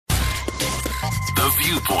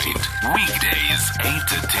Viewpoint, weekdays 8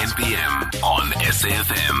 to 10 p.m. on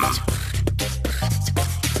SAFM.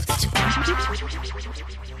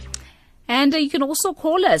 And you can also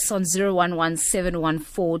call us on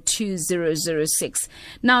 011-714-2006.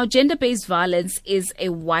 Now, gender-based violence is a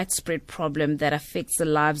widespread problem that affects the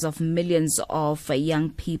lives of millions of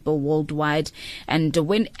young people worldwide. And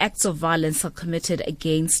when acts of violence are committed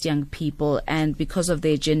against young people and because of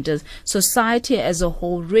their genders, society as a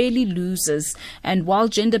whole really loses. And while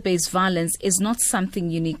gender-based violence is not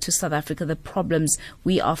something unique to South Africa, the problems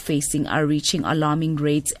we are facing are reaching alarming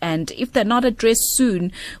rates. And if they're not addressed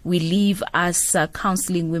soon, we leave us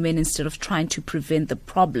counseling women instead of trying to prevent the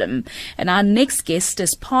problem. And our next guest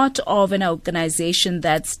is part of an organization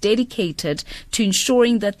that's dedicated to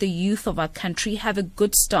ensuring that the youth of our country have a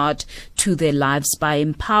good start to their lives by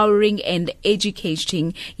empowering and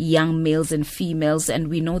educating young males and females. And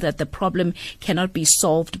we know that the problem cannot be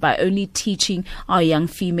solved by only teaching our young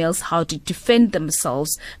females how to defend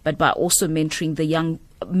themselves, but by also mentoring the young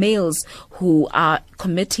males who are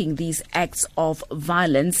committing these acts of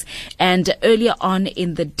violence. And earlier on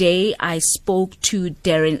in the day, I spoke to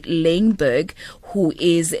Darren Langbein, who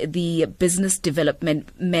is the business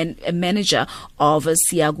development manager of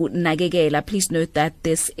Siyakunakekela. Please note that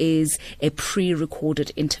this is a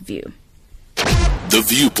pre-recorded interview. The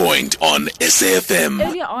Viewpoint on SAFM.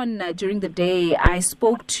 Earlier on during the day, I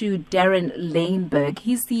spoke to Darren Langbein.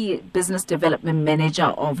 He's the business development manager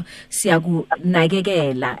of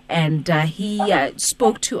Siyakunakekela, and he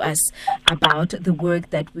spoke to us about the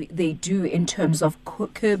work that they do in terms of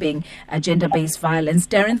curbing gender-based violence.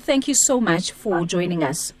 Darren, thank you so much for joining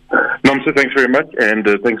us. Namsa, thanks very much, and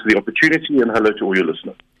thanks for the opportunity, and hello to all your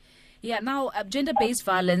listeners. Yeah, now gender-based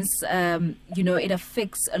violence, it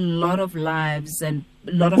affects a lot of lives and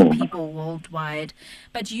a lot of people worldwide.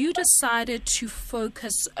 But you decided to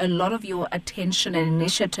focus a lot of your attention and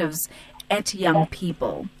initiatives at young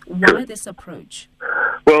people. Why this approach?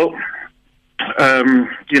 Well,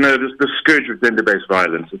 the scourge of gender-based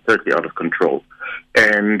violence is totally out of control.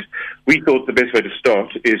 And we thought the best way to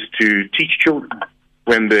start is to teach children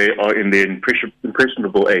when they are in their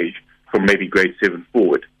impressionable age, from maybe grade 7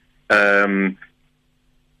 forward.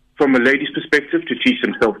 From a lady's perspective, to teach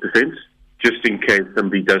them self-defense, just in case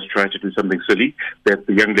somebody does try to do something silly, that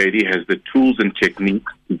the young lady has the tools and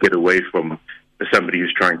techniques to get away from somebody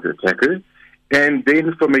who's trying to attack her. And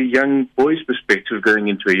then from a young boy's perspective, going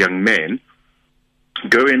into a young man,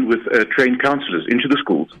 go in with trained counselors into the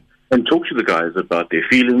schools and talk to the guys about their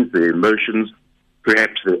feelings, their emotions,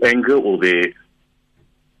 perhaps their anger, or they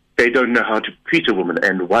don't know how to treat a woman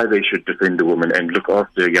and why they should defend a woman and look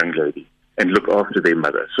after a young lady and look after their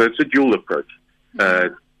mother. So it's a dual approach.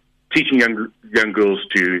 Teaching young girls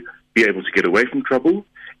to be able to get away from trouble,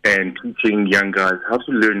 and teaching young guys how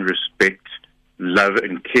to learn respect, love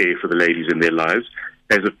and care for the ladies in their lives,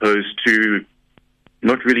 as opposed to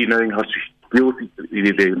not really knowing how to deal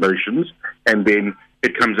with their emotions, and then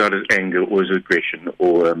it comes out as anger or as aggression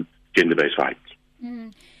or gender-based violence.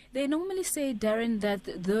 They normally say, Darren,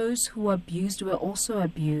 that those who are abused were also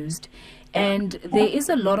abused. And there is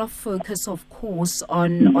a lot of focus, of course,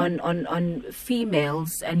 on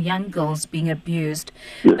females and young girls being abused.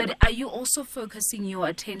 But are you also focusing your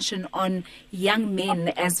attention on young men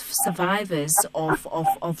as survivors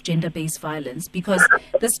of gender-based violence? Because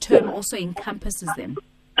this term also encompasses them.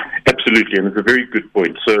 Absolutely, and it's a very good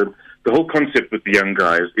point. So the whole concept with the young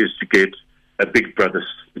guys is to get a Big Brother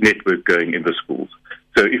network going in the schools.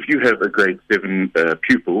 So if you have a grade 7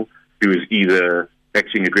 pupil who is either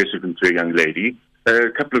acting aggressively to a young lady, a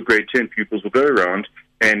couple of grade 10 pupils will go around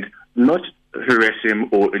and not harass him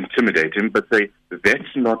or intimidate him, but say,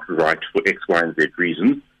 that's not right for X, Y, and Z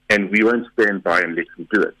reasons, and we won't stand by and let him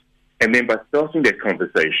do it. And then by starting that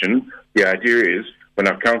conversation, the idea is, when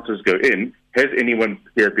our counselors go in, has anyone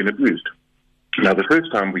here been abused? Now, the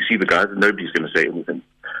first time we see the guys, nobody's going to say anything.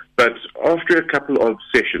 But after a couple of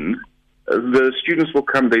sessions, the students will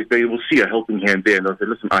come, they will see a helping hand there, and they'll say,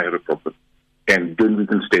 listen, I have a problem. And then we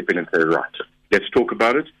can step in and say, right, let's talk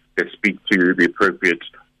about it, let's speak to the appropriate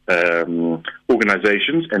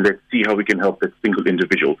organizations, and let's see how we can help that single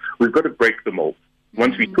individual. We've got to break the mold.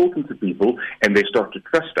 Once we're talking to people and they start to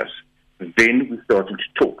trust us, then we're starting to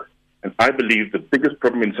talk. And I believe the biggest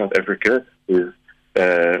problem in South Africa is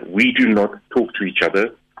we do not talk to each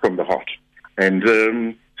other from the heart. And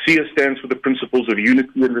SIA stands for the principles of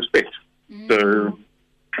unity and respect. So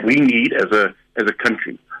we need, as a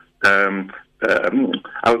country, I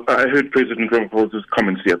heard President Ramaphosa's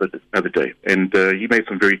comments the other day, and he made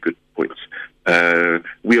some very good points.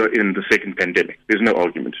 We are in the second pandemic. There's no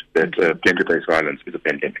argument that gender-based violence is a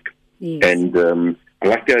pandemic. Yes. And I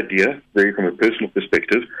like the idea, very from a personal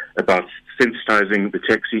perspective, about sensitizing the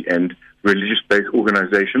taxi and religious-based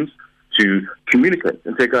organizations to communicate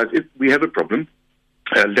and say, guys, if we have a problem,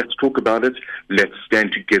 let's talk about it. Let's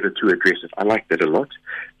stand together to address it. I like that a lot.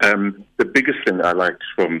 The biggest thing I liked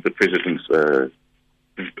from the president's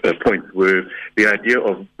point were the idea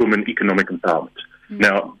of women economic empowerment.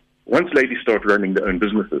 Now, once ladies start running their own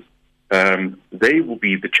businesses, they will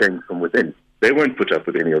be the change from within. They won't put up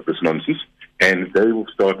with any of this nonsense, and they will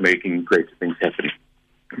start making great things happen.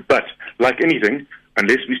 But like anything,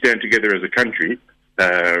 unless we stand together as a country,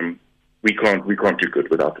 we can't do good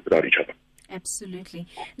without each other. Absolutely.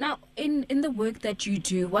 Now, in the work that you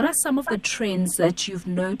do, what are some of the trends that you've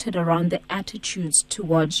noted around the attitudes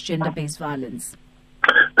towards gender-based violence?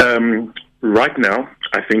 Right now,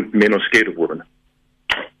 I think men are scared of women.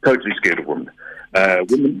 Totally scared of women.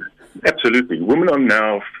 Women, absolutely. Women are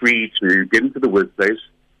now free to get into the workplace,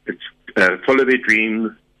 follow their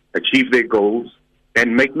dreams, achieve their goals,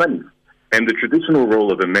 and make money. And the traditional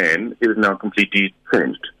role of a man is now completely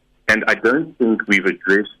changed. And I don't think we've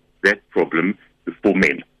addressed that problem for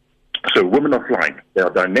men. So women are flying. They are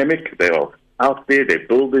dynamic. They are out there. They're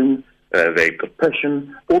building. They've got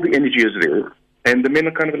passion. All the energy is there. And the men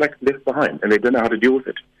are kind of like left behind, and they don't know how to deal with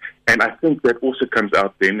it. And I think that also comes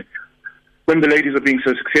out then when the ladies are being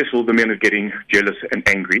so successful, the men are getting jealous and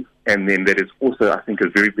angry. And then that is also, I think, a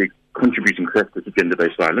very big contributing factor to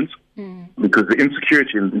gender-based violence, because the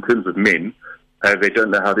insecurity in terms of men, they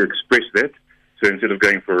don't know how to express that. So instead of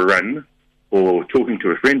going for a run or talking to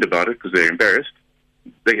a friend about it because they're embarrassed,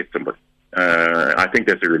 they hit somebody. I think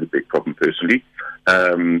that's a really big problem personally.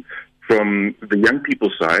 From the young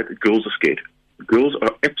people's side, girls are scared. Girls are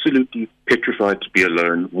absolutely petrified to be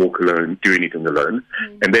alone, walk alone, do anything alone.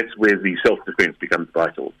 And that's where the self-defense becomes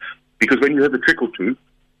vital. Because when you have a trick or two,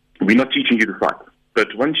 we're not teaching you to fight. But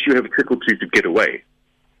once you have a trick or two to get away,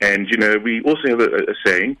 and, you know, we also have a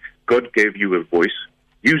saying, God gave you a voice,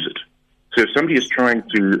 use it. So if somebody is trying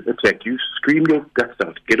to attack you, scream your guts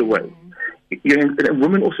out, get away. You know, and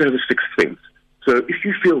women also have a sixth sense. So if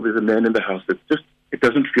you feel there's a man in the house that just, it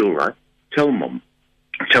doesn't feel right, tell mom,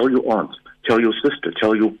 tell your aunt, tell your sister,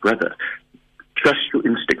 tell your brother. Trust your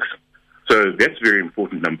instincts. So that's very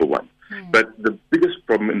important, number one. But the biggest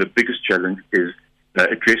problem and the biggest challenge is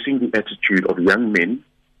addressing the attitude of young men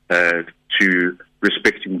to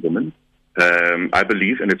respecting women. I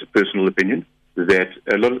believe, and it's a personal opinion, that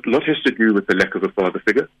a lot has to do with the lack of a father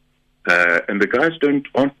figure. And the guys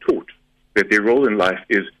aren't taught that their role in life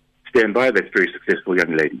is stand by that very successful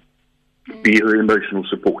young lady. Be her emotional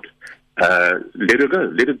support. Let her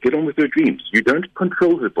go. Let her get on with her dreams. You don't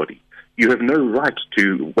control her body. You have no right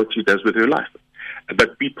to what she does with her life.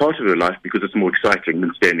 But be part of her life because it's more exciting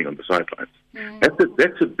than standing on the sidelines.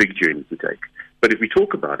 That's a big journey to take. But if we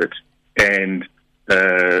talk about it and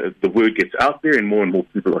the word gets out there and more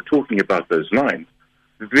people are talking about those lines,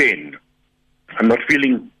 then I'm not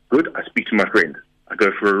feeling good. I speak to my friend. I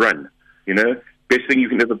go for a run. You know, best thing you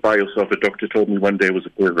can ever buy yourself, a doctor told me one day, was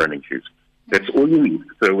a pair of running shoes. That's all you need.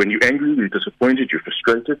 So when you're angry, you're disappointed, you're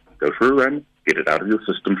frustrated, go for a run, get it out of your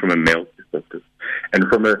system from a male perspective. And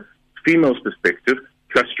from a female's perspective,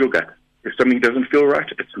 trust your gut. If something doesn't feel right,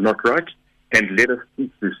 it's not right, and let us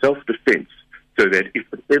speak through self-defense so that if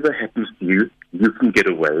it ever happens to you, you can get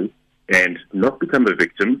away and not become a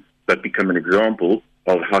victim, but become an example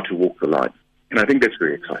of how to walk the line. And I think that's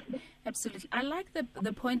very exciting. Absolutely. I like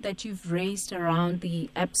the point that you've raised around the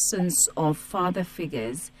absence of father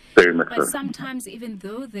figures. Very much but so. Sometimes, even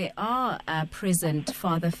though there are present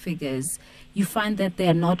father figures, you find that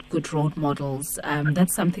they're not good role models.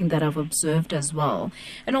 That's something that I've observed as well.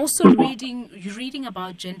 And also reading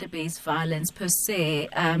about gender-based violence per se,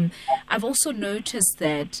 I've also noticed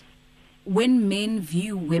that when men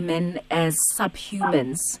view women as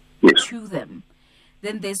subhumans to them,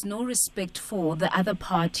 then there's no respect for the other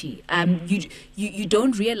party. You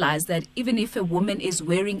don't realize that even if a woman is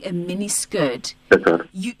wearing a mini skirt,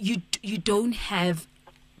 you don't have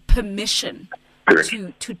permission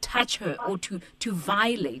to touch her or to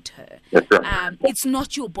violate her. It's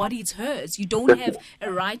not your body, it's hers. You don't have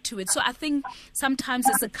a right to it. So I think sometimes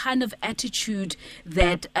it's a kind of attitude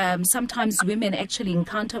that sometimes women actually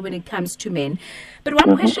encounter when it comes to men. But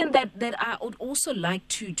one question that I would also like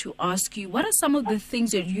to ask you, what are some of the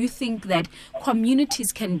things that you think that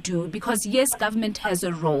communities can do? Because yes, government has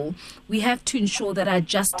a role. We have to ensure that our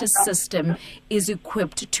justice system is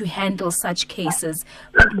equipped to handle such cases.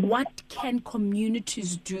 But what can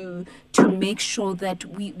communities do to make sure that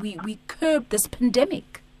we curb this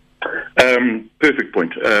pandemic? Perfect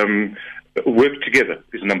point. Work together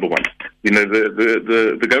is number one. You know,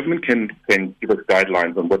 the government can give us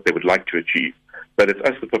guidelines on what they would like to achieve. but it's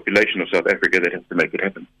us, the population of South Africa, that has to make it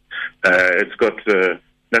happen. It's got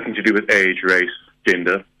nothing to do with age, race,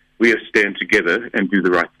 gender. We have to stand together and do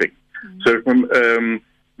the right thing. So from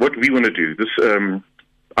what we want to do,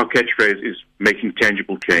 our catchphrase is making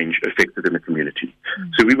tangible change effective in the community.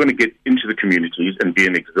 So we want to get into the communities and be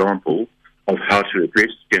an example of how to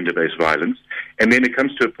address gender-based violence. And then it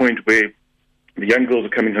comes to a point where the young girls are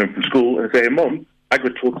coming home from school and say, Mom, I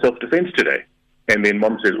got taught self-defense today. And then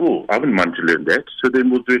Mom says, oh, I wouldn't mind to learn that. So then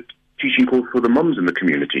we'll do a teaching course for the moms in the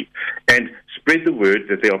community and spread the word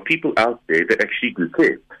that there are people out there that actually do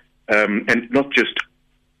care. And not just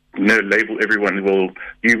label everyone, well,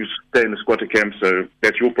 you stay in the squatter camp, so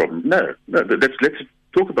that's your problem. No, let's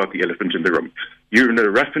talk about the elephant in the room. You're in a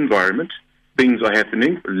rough environment, things are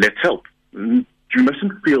happening, let's help. You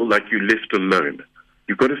mustn't feel like you're left alone.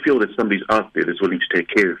 You've got to feel that somebody's out there that's willing to take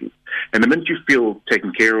care of you. And the minute you feel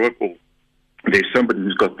taken care of, or there's somebody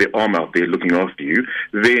who's got their arm out there looking after you,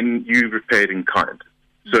 then you repay it in kind.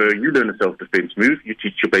 So you learn a self-defense move, you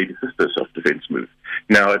teach your baby sister a self-defense move.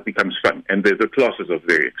 Now it becomes fun, and the classes are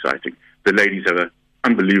very exciting. The ladies have an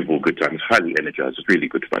unbelievable good time. It's highly energized. It's really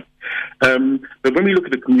good fun. But when we look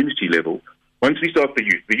at the community level, once we start the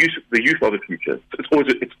youth are the future.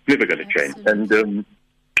 It's never going to change. And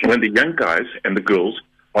when the young guys and the girls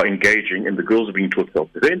are engaging, and the girls are being taught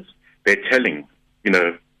self-defense, they're telling,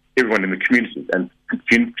 everyone in the community, and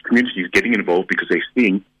community is getting involved because they're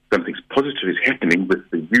seeing something positive is happening with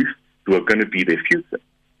the youth who are going to be their future.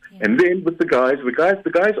 Yeah. And then with the guys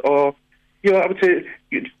are, I would say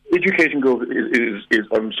educating girls is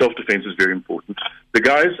on self-defense is very important. The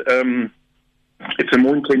guys, it's a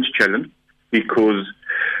more intense challenge because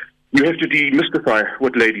you have to demystify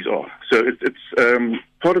what ladies are. So it's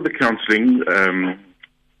part of the counselling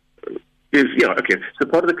So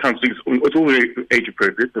part of the counselling it's all very age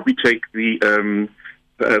appropriate, but we take the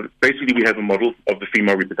basically we have a model of the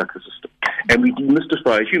female reproductive system, and we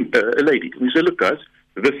demystify a lady. We say, look, guys,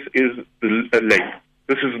 this is a lady.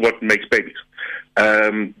 This is what makes babies.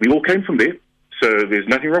 We all came from there, so there's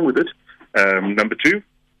nothing wrong with it. Number two,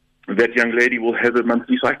 that young lady will have a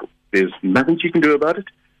monthly cycle. There's nothing she can do about it.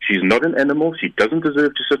 She's not an animal. She doesn't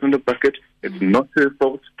deserve to sit in a bucket. It's not her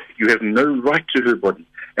fault. You have no right to her body.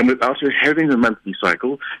 And without her having a monthly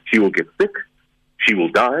cycle, she will get sick, she will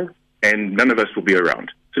die, and none of us will be around.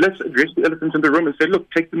 So let's address the elephant in the room and say, look,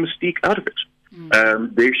 take the mystique out of it.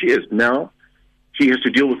 There she is. Now she has to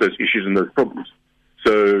deal with those issues and those problems.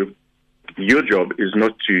 So your job is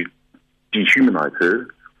not to dehumanize her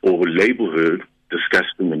or label her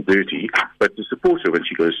disgusting and dirty, but to support her when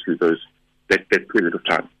she goes through that period of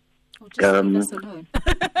time. Or just leave us alone.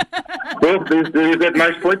 Well, there's that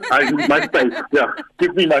nice point. I need my space. Yeah,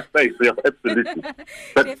 give me my space. Yeah, absolutely.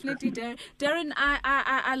 But definitely, Darren.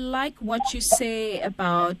 I like what you say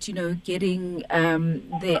about getting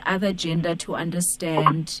the other gender to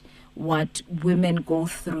understand what women go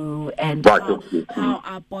through and how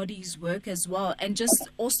our bodies work as well, and just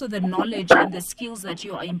also the knowledge and the skills that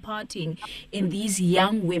you are imparting in these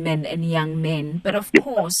young women and young men. But of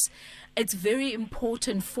course, it's very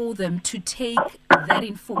important for them to take that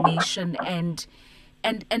information and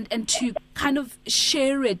to kind of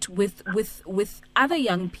share it with other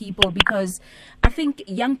young people, because I think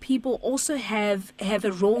young people also have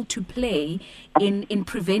a role to play in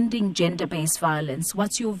preventing gender-based violence.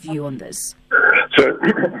 What's your view on this? So,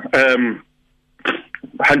 100%,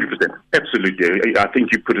 absolutely. I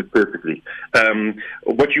think you put it perfectly.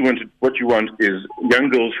 What you want is young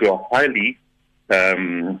girls who are highly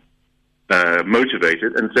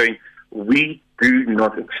motivated and saying, we do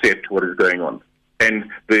not accept what is going on. And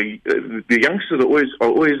the youngsters are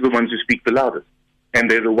always the ones who speak the loudest, and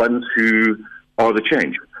they're the ones who are the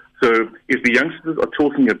change. So if the youngsters are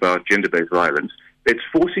talking about gender-based violence, it's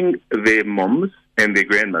forcing their moms and their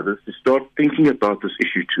grandmothers to start thinking about this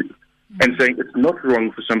issue too, and saying it's not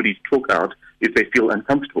wrong for somebody to talk out if they feel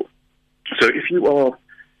uncomfortable. So if you are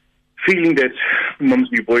feeling that mom's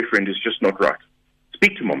new boyfriend is just not right,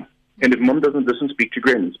 speak to mom. And if mom doesn't listen, speak to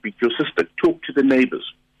granny, speak to your sister, talk to the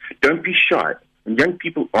neighbors. Don't be shy. And young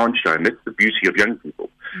people aren't shy, and that's the beauty of young people.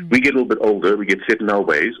 We get a little bit older, we get set in our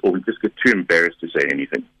ways, or we just get too embarrassed to say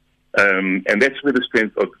anything. And that's where the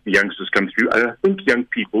strength of the youngsters come through. And I think young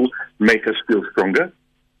people make us feel stronger.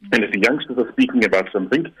 And if the youngsters are speaking about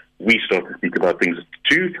something, we start to speak about things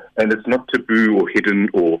too. And it's not taboo or hidden,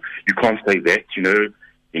 or you can't say that,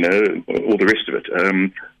 all the rest of it.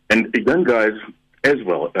 And the young guys as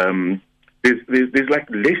well, there's like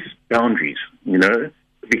less boundaries,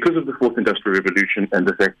 because of the fourth industrial revolution and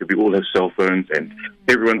the fact that we all have cell phones and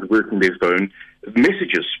everyone's working their phone,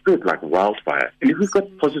 messages spread like wildfire. And if we've got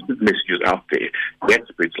positive messages out there, that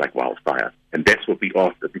spreads like wildfire. And that's what we're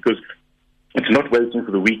after, because it's not waiting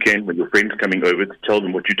for the weekend when your friend's coming over to tell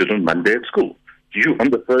them what you did on Monday at school. You on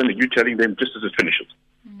the phone, are you telling them just as it finishes?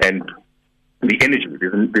 And the energy,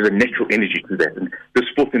 there's a natural energy to that. And this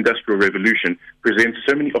fourth industrial revolution presents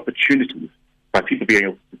so many opportunities by people being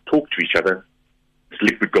able to talk to each other. It's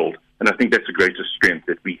liquid gold. And I think that's the greatest strength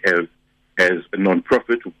that we have as a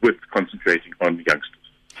non-profit with concentrating on youngsters.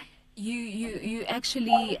 You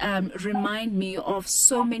actually remind me of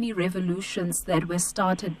so many revolutions that were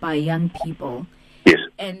started by young people. Yes.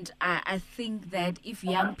 And I think that if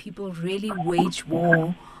young people really wage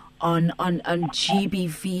war on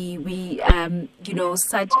GBV, we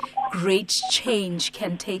such great change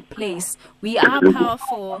can take place. We are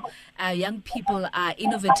powerful. Young people are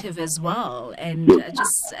innovative as well, and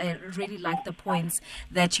I really like the points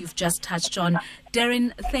that you've just touched on.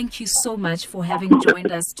 Darren, thank you so much for having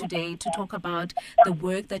joined us today to talk about the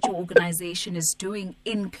work that your organization is doing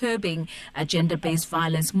in curbing gender-based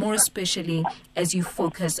violence, more especially as you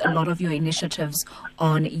focus a lot of your initiatives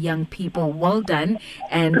on young people. Well done,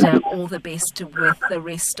 and all the best with the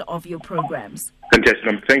rest of your programs.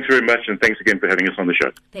 Fantastic. Thanks very much, and thanks again for having us on the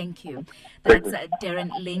show. Thank you. That's Darren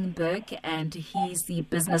Langbein, and he's the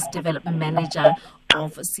Business Development Manager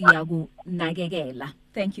of Siyakunakekela.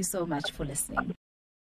 Thank you so much for listening.